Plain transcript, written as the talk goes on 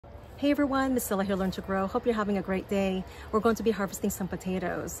Hey everyone, Miss Silla here, Learn to Grow. Hope you're having a great day. We're going to be harvesting some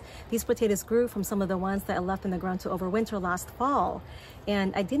potatoes. These potatoes grew from some of the ones that I left in the ground to overwinter last fall.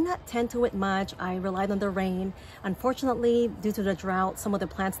 And I did not tend to it much. I relied on the rain. Unfortunately, due to the drought, some of the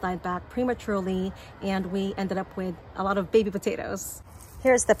plants died back prematurely and we ended up with a lot of baby potatoes.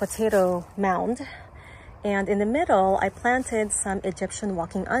 Here's the potato mound. And in the middle, I planted some Egyptian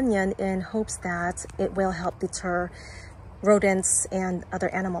walking onion in hopes that it will help deter rodents and other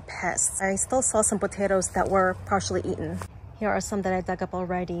animal pests. I still saw some potatoes that were partially eaten. Here are some that I dug up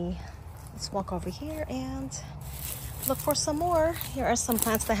already. Let's walk over here and look for some more. Here are some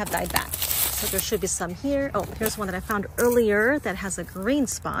plants that have died back. So there should be some here. Oh, here's one that I found earlier that has a green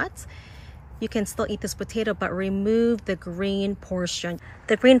spot. You can still eat this potato, but remove the green portion.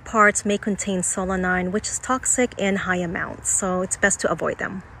 The green parts may contain solanine, which is toxic in high amounts, so it's best to avoid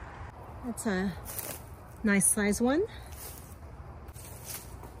them. That's a nice size one.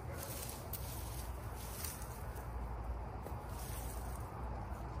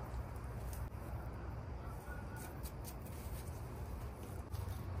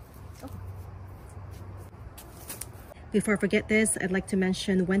 Before I forget this, I'd like to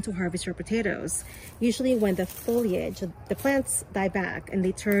mention when to harvest your potatoes. Usually when the foliage, the plants die back and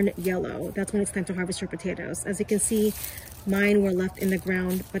they turn yellow, that's when it's time to harvest your potatoes. As you can see, mine were left in the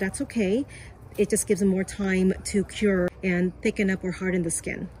ground, but that's okay. It just gives them more time to cure and thicken up or harden the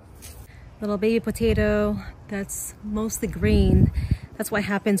skin. Little baby potato that's mostly green. That's what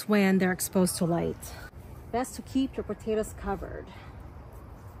happens when they're exposed to light. Best to keep your potatoes covered.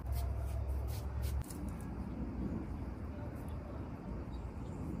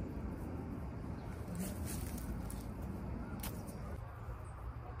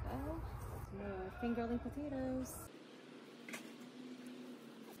 Fingerling potatoes.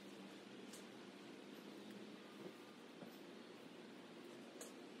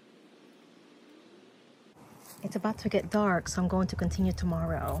 It's about to get dark, so I'm going to continue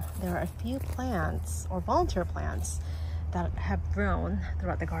tomorrow. There are a few plants or volunteer plants that have grown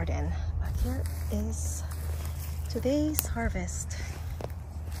throughout the garden. But here is today's harvest.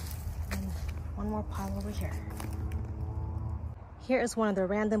 And one more pile over here. Here is one of the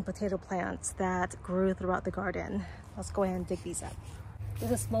random potato plants that grew throughout the garden. Let's go ahead and dig these up.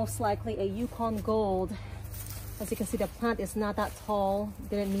 This is most likely a Yukon Gold. As you can see, the plant is not that tall.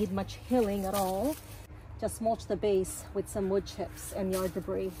 Didn't need much hilling at all. Just mulch the base with some wood chips and yard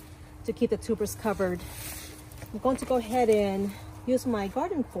debris to keep the tubers covered. I'm going to go ahead and use my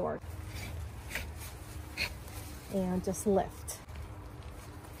garden fork and just lift.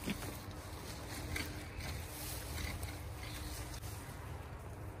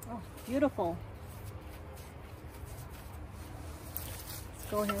 Beautiful.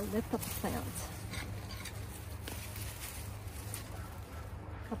 Let's go ahead and lift up the plant.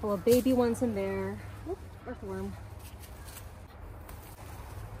 A couple of baby ones in there. Oop, earthworm.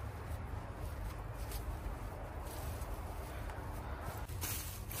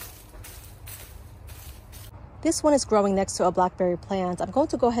 This one is growing next to a blackberry plant. I'm going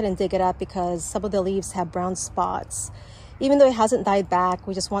to go ahead and dig it up because some of the leaves have brown spots. Even though it hasn't died back,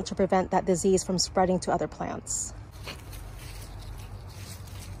 we just want to prevent that disease from spreading to other plants.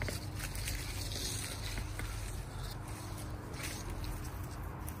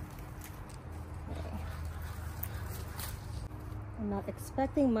 Okay. I'm not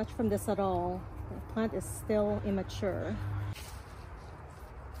expecting much from this at all. The plant is still immature.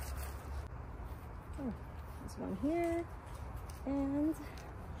 Oh, there's one here. And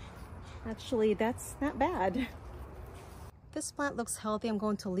actually, that's not bad. This plant looks healthy. I'm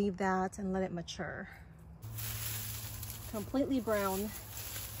going to leave that and let it mature. Completely brown.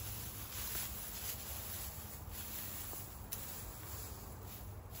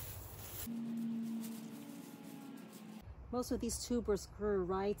 Most of these tubers grew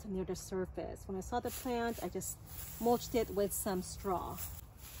right near the surface. When I saw the plant, I just mulched it with some straw.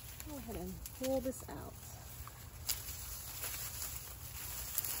 Go ahead and pull this out.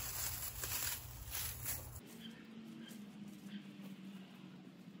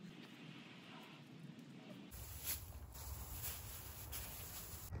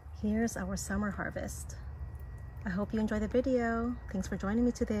 Here's our summer harvest. I hope you enjoyed the video. Thanks for joining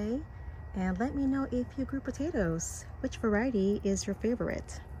me today. And let me know if you grew potatoes. Which variety is your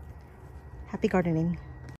favorite? Happy gardening.